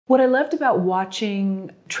What I loved about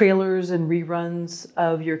watching trailers and reruns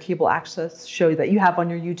of your cable access show that you have on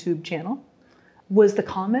your YouTube channel was the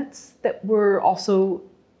comments that were also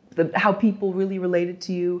how people really related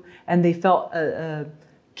to you, and they felt a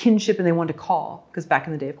kinship and they wanted to call, because back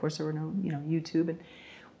in the day, of course, there were no YouTube. And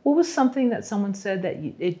what was something that someone said that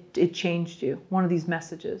it changed you? One of these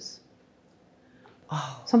messages.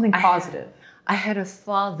 Oh, something positive. I had a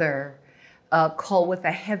father call with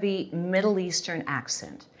a heavy Middle Eastern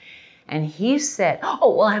accent. And he said,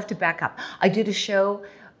 oh, well, I have to back up. I did a show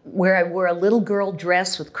where I wore a little girl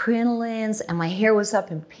dress with crinolines, and my hair was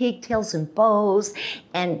up in pigtails and bows,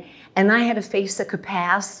 and I had a face that could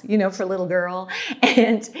pass, for a little girl.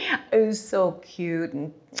 And it was so cute.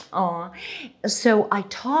 And so I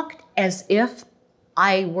talked as if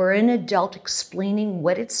I were an adult explaining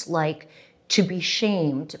what it's like to be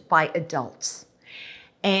shamed by adults,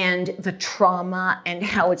 and the trauma, and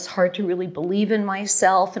how it's hard to really believe in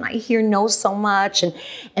myself. And I hear no so much. And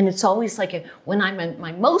it's always like when I'm at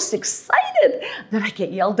my most excited that I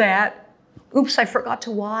get yelled at. Oops, I forgot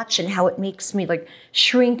to watch, and how it makes me like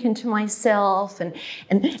shrink into myself. And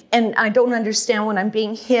I don't understand when I'm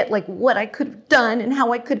being hit, like what I could have done and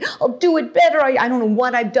how I'll do it better. I don't know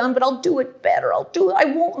what I've done, but I'll do it better.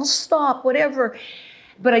 I'll stop, whatever.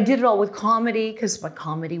 But I did it all with comedy, because my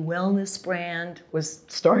comedy wellness brand was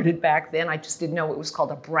started back then. I just didn't know it was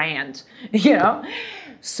called a brand,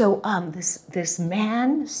 So this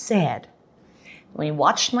man said, when he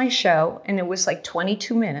watched my show, and it was like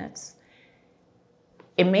 22 minutes,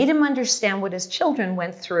 it made him understand what his children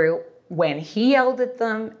went through when he yelled at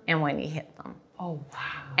them and when he hit them. Oh,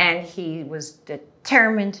 wow. And he was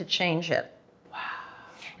determined to change it.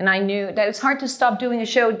 And I knew that it's hard to stop doing a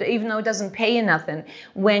show, even though it doesn't pay you nothing,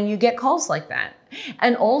 when you get calls like that.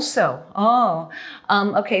 And also,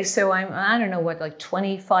 okay, so I don't know what, like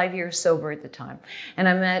 25 years sober at the time. And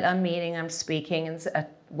I'm at a meeting, I'm speaking, and a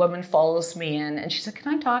woman follows me in, and she said,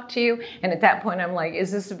 can I talk to you? And at that point, I'm like,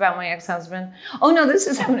 is this about my ex-husband? Oh, no, this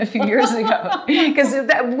is happened a few years ago. Because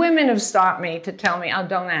women have stopped me to tell me, oh,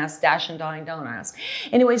 don't ask, dash and dying, don't ask.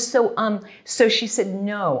 Anyway, so she said,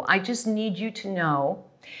 no, I just need you to know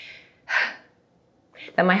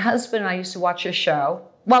that my husband and I used to watch your show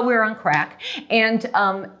while we were on crack. And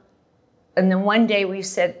then one day we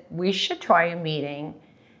said, we should try a meeting.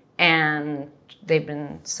 And they've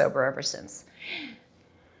been sober ever since.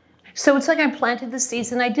 So it's like I planted the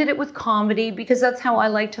seeds, and I did it with comedy, because that's how I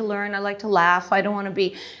like to learn. I like to laugh. I don't want to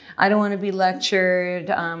be lectured.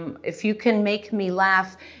 If you can make me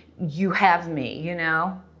laugh, you have me,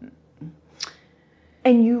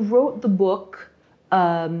 And you wrote the book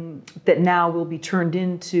that now will be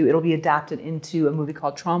it'll be adapted into a movie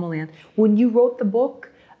called Traumaland. When you wrote the book,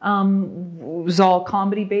 it was all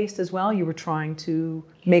comedy based as well? You were trying to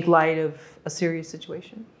make light of a serious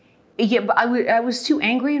situation? Yeah, but I was too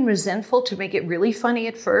angry and resentful to make it really funny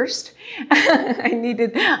at first. I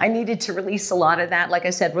needed to release a lot of that. Like I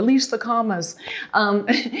said, release the commas.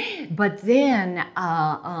 But then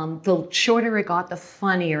the shorter it got, the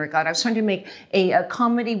funnier it got. I was trying to make a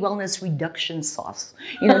comedy wellness reduction sauce.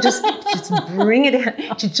 Just bring it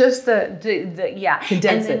in to just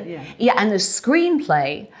Condense it. Yeah, and the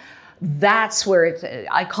screenplay, that's where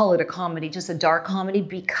I call it a comedy, just a dark comedy,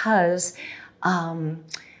 because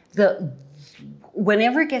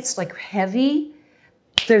whenever it gets like heavy,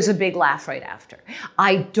 there's a big laugh right after.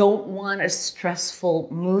 I don't want a stressful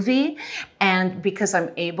movie, and because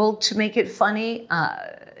I'm able to make it funny,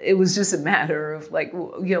 it was just a matter of like,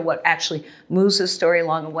 what actually moves the story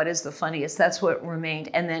along and what is the funniest. That's what remained.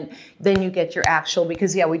 And then you get your actual,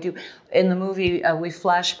 because we do, in the movie, we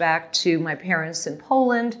flash back to my parents in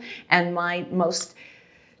Poland and my most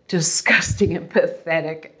disgusting and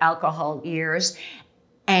pathetic alcohol years.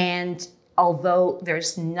 And although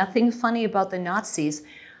there's nothing funny about the Nazis,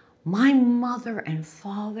 my mother and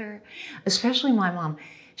father, especially my mom,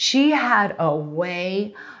 she had a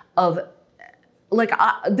way of, like,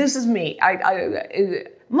 this is me.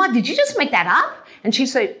 Ma, did you just make that up? And she'd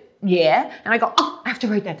say, yeah. And I go, oh, I have to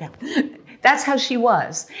write that down. That's how she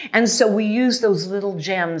was. And so we use those little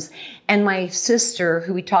gems. And my sister,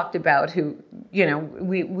 who we talked about, who,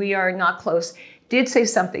 we are not close, did say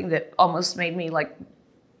something that almost made me like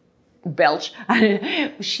belch.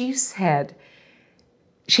 She said,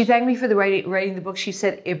 she thanked me for the writing the book. She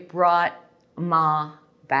said, it brought Ma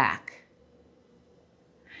back.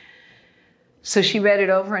 So she read it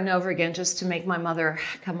over and over again just to make my mother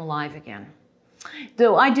come alive again.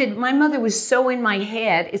 Though my mother was so in my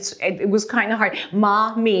head, it was kind of hard.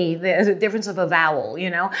 Ma, me, there's a difference of a vowel, you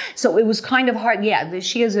know? So it was kind of hard. Yeah,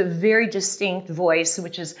 she has a very distinct voice,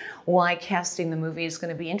 which is why casting the movie is going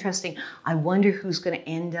to be interesting. I wonder who's going to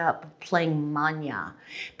end up playing Manya,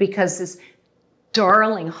 because this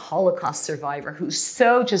darling Holocaust survivor who's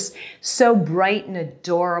so bright and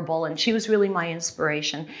adorable, and she was really my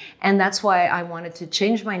inspiration. And that's why I wanted to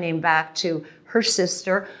change my name back to her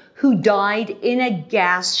sister, who died in a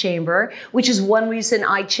gas chamber, which is one reason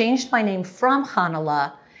I changed my name from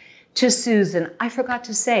Hanala to Susan. I forgot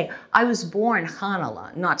to say, I was born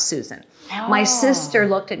Hanala, not Susan. Oh. My sister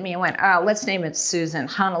looked at me and went, oh, let's name it Susan.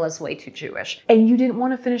 Hanala's way too Jewish. And you didn't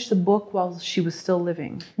want to finish the book while she was still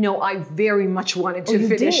living? No, I very much wanted to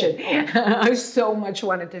finish it. I so much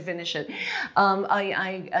wanted to finish it.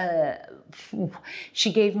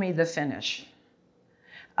 She gave me the finish.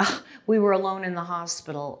 We were alone in the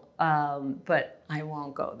hospital, but I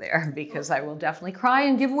won't go there because I will definitely cry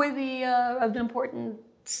and give away the important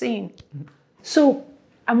scene. So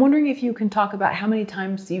I'm wondering if you can talk about how many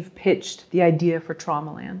times you've pitched the idea for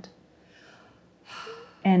Traumaland,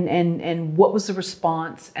 and what was the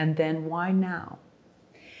response, and then why now?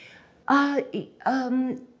 I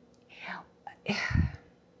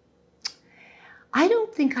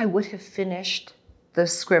don't think I would have finished the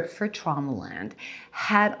script for Traumaland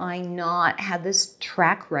had I not had this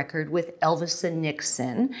track record with Elvis and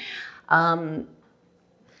Nixon,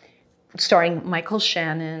 starring Michael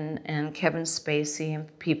Shannon and Kevin Spacey, and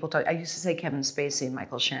people talk. I used to say Kevin Spacey and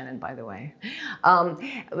Michael Shannon, by the way.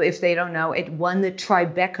 If they don't know, it won the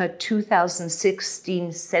Tribeca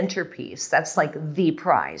 2016 Centerpiece. That's like the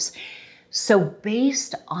prize. So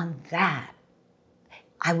based on that,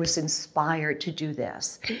 I was inspired to do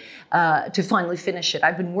this, to finally finish it.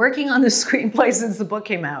 I've been working on the screenplay since the book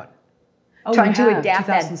came out. Oh, trying to adapt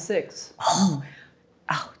 2006. That.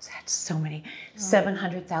 Oh, it's had so many,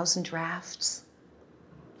 700,000 drafts.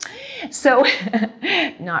 So,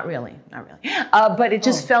 not really. But it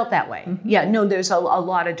just felt that way. Mm-hmm. Yeah, no, there's a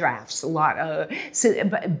lot of drafts, but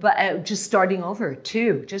just starting over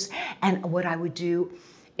too. And what I would do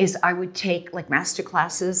is I would take like master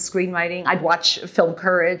classes, screenwriting. I'd watch Film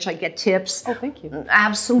Courage. I'd get tips. Oh, thank you.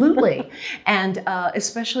 Absolutely. And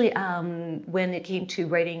especially when it came to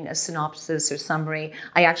writing a synopsis or summary,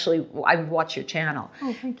 I would watch your channel.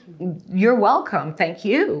 Oh, thank you. You're welcome. Thank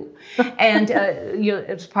you. And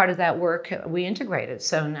as part of that work, we integrated,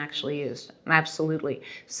 so and actually used. Absolutely.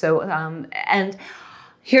 So, and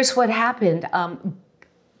here's what happened.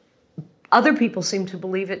 Other people seem to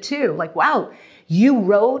believe it too. Like, wow, you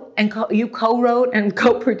wrote and you co-wrote and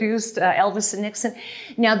co-produced Elvis and Nixon.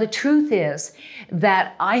 Now, the truth is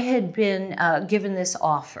that I had been given this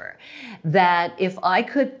offer that if I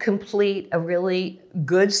could complete a really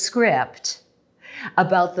good script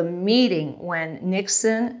about the meeting when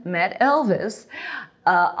Nixon met Elvis,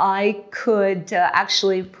 I could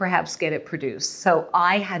actually perhaps get it produced. So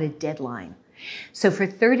I had a deadline. So for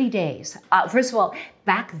 30 days, first of all,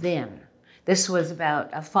 back then, this was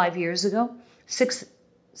about 5 years ago, six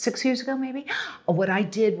years ago maybe. What I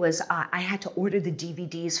did was I had to order the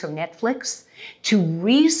DVDs from Netflix to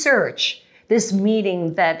research this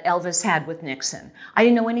meeting that Elvis had with Nixon. I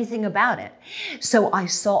didn't know anything about it. So I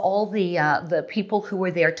saw all the people who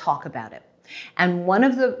were there talk about it. And one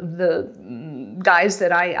of the guys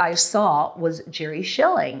that I saw was Jerry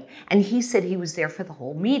Schilling. And he said he was there for the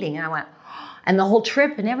whole meeting. And I went, and the whole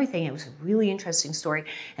trip and everything. It was a really interesting story.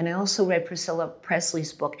 And I also read Priscilla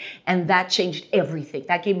Presley's book, and that changed everything.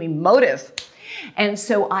 That gave me motive. And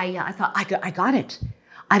so I thought, I got it.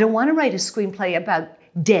 I don't want to write a screenplay about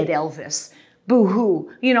dead Elvis.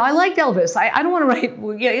 Boo-hoo. You know, I liked Elvis. I don't want to write,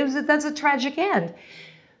 that's a tragic end.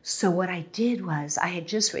 So what I did was I had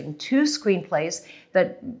just written 2 screenplays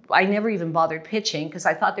that I never even bothered pitching because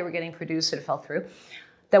I thought they were getting produced and it fell through,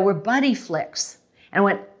 that were buddy flicks. And I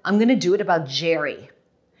went, I'm going to do it about Jerry.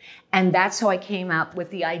 And that's how I came up with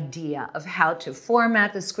the idea of how to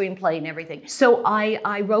format the screenplay and everything. So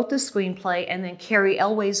I wrote the screenplay, and then Cary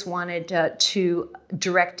Elwes wanted to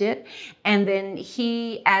direct it. And then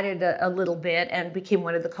he added a little bit and became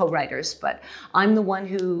one of the co-writers. But I'm the one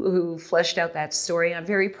who fleshed out that story. I'm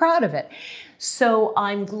very proud of it. So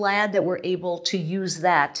I'm glad that we're able to use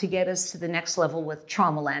that to get us to the next level with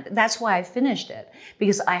Traumaland. That's why I finished it,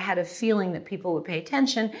 because I had a feeling that people would pay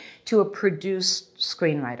attention to a produced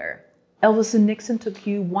screenwriter. Elvis and Nixon took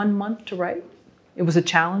you 1 month to write? It was a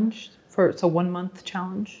challenge? It's a 1 month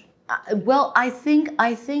challenge? Well, I think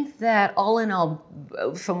that all in all,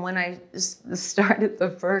 from when I started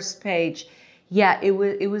the first page, Yeah, it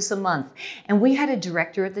was a month. And we had a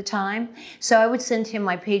director at the time, so I would send him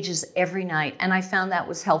my pages every night, and I found that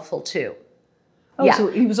was helpful too. Oh, Yeah. so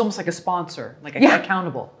he was almost like a sponsor, like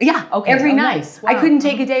accountable. Yeah, Okay. every night. Nice. I Wow. couldn't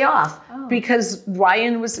take a day off because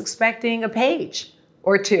Ryan was expecting a page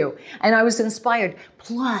or two, and I was inspired.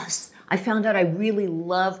 Plus, I found out I really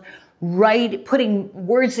love putting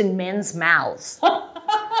words in men's mouths.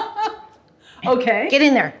 Okay. Get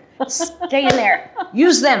in there. Stay in there.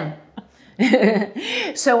 Use them.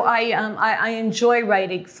 So I enjoy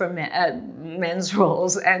writing for men's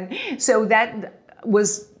roles, and so that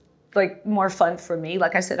was like more fun for me.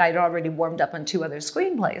 Like I said, I'd already warmed up on 2 other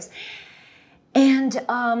screenplays, and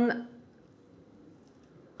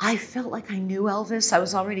I felt like I knew Elvis. I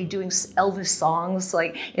was already doing Elvis songs,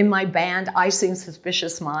 like in my band. I sing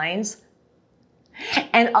 "Suspicious Minds,"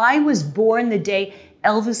 and I was born the day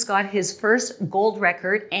Elvis got his first gold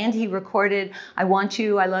record, and he recorded "I Want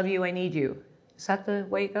You, I Love You, I Need You." Is that the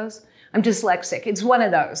way it goes? I'm dyslexic. It's one of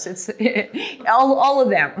those. It's all of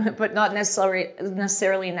them, but not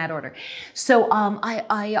necessarily in that order. So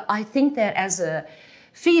I think that as a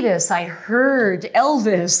fetus, I heard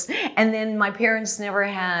Elvis, and then my parents never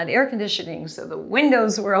had air conditioning, so the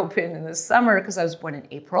windows were open in the summer because I was born in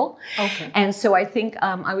April. Okay. And so I think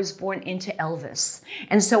I was born into Elvis.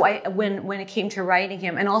 And so when it came to writing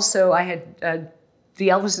him, and also I had the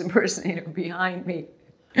Elvis impersonator behind me.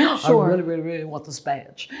 Sure. I really, really, really want this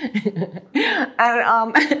badge.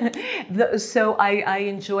 And so I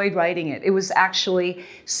enjoyed writing it. It was actually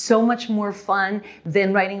so much more fun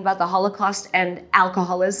than writing about the Holocaust and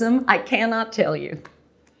alcoholism. I cannot tell you.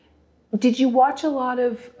 Did you watch a lot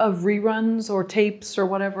of reruns or tapes or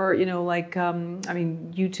whatever? You know, like, I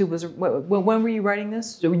mean, YouTube was, when were you writing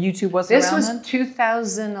this? YouTube wasn't around then? This was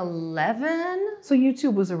 2011. So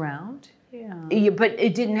YouTube was around? Yeah. But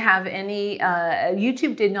it didn't have any,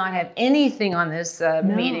 YouTube did not have anything on this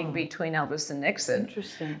meeting between Elvis and Nixon.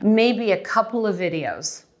 Interesting. Maybe a couple of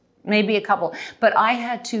videos, maybe a couple. But I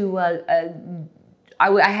had to,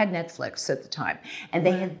 I had Netflix at the time, and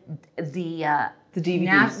they had the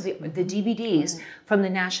DVDs. the DVDs from the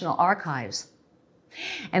National Archives.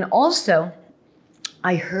 And also,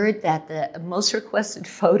 I heard that the most requested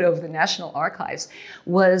photo of the National Archives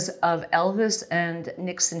was of Elvis and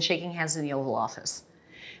Nixon shaking hands in the Oval Office.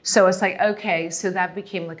 So it's like, okay, so that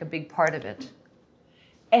became like a big part of it.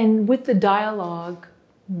 And with the dialogue,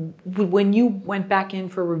 when you went back in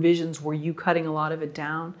for revisions, were you cutting a lot of it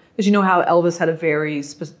down? Because you know how Elvis had a very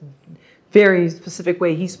specific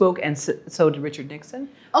way he spoke, and so did Richard Nixon.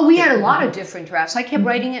 Oh, we had a lot of different drafts. I kept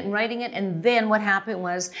writing it, and then what happened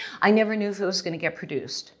was I never knew if it was going to get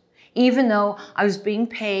produced. Even though I was being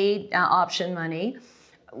paid option money,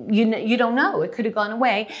 you don't know. It could have gone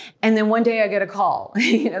away. And then one day I get a call,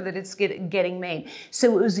 that it's getting made.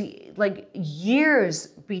 So it was like years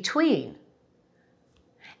between.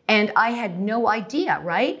 And I had no idea,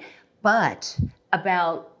 right? But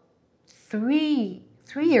about three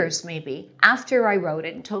years maybe after I wrote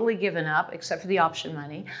it and totally given up, except for the option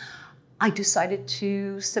money, I decided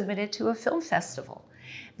to submit it to a film festival,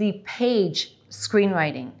 the Page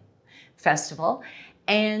Screenwriting Festival.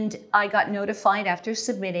 And I got notified after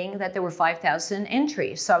submitting that there were 5,000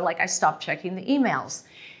 entries. So I stopped checking the emails.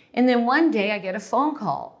 And then one day I get a phone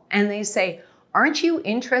call and they say, "Aren't you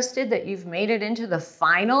interested that you've made it into the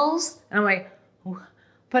finals?" And I'm like,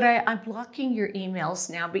 "But I'm blocking your emails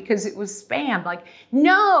now because it was spam." Like,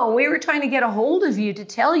 no, we were trying to get a hold of you to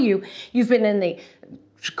tell you you've been in the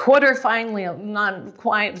quarterfinal, not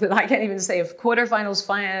quite, I can't even say if quarterfinals,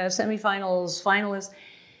 semifinals, finalists,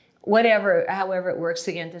 whatever, however it works,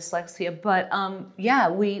 again, dyslexia. But yeah,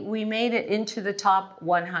 we made it into the top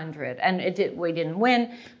 100, and we didn't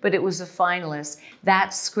win, but it was a finalist.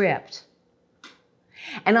 That script.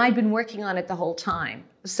 And I'd been working on it the whole time.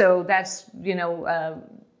 So that's,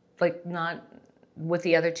 not with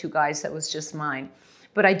the other 2 guys, that was just mine.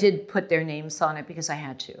 But I did put their names on it because I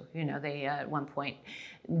had to. They at one point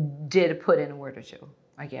did put in a word or 2,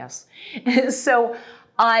 I guess. So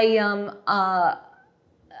I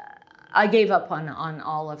gave up on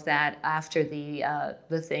all of that after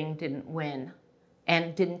the thing didn't win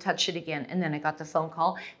and didn't touch it again. And then I got the phone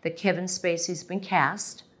call that Kevin Spacey's been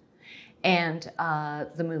cast and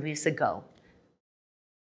the movie's a go.